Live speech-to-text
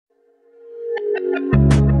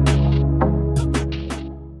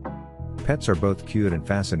Pets are both cute and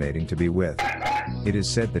fascinating to be with. It is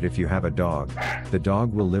said that if you have a dog, the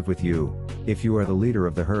dog will live with you, if you are the leader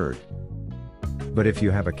of the herd. But if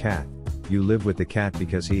you have a cat, you live with the cat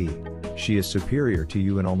because she is superior to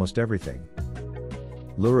you in almost everything.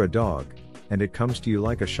 Lure a dog, and it comes to you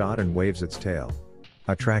like a shot and waves its tail.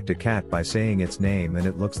 Attract a cat by saying its name and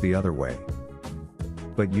it looks the other way.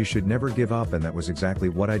 But you should never give up, and that was exactly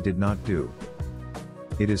what I did not do.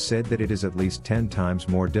 It is said that it is at least 10 times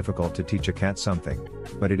more difficult to teach a cat something,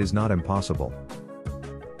 but it is not impossible.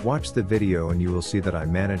 Watch the video and you will see that I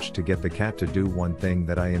managed to get the cat to do one thing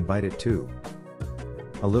that I invite it to.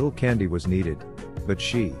 A little candy was needed, but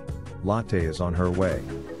Latte is on her way.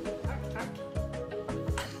 Tack, tack.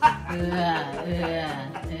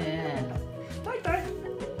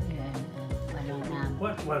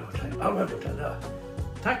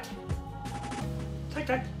 Tack. Tack,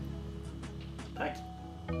 tack. Tack.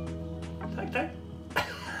 Tack, tack.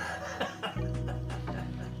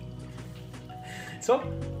 Så.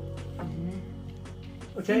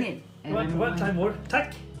 Okej. One time more.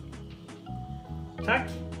 Tack. Tack.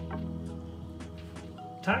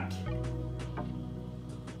 Tack.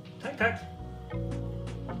 Tack, tack.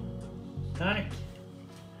 Tack.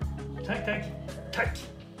 Tack, tack. Tack.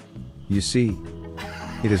 You see,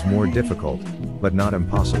 it is more difficult, but not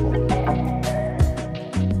impossible.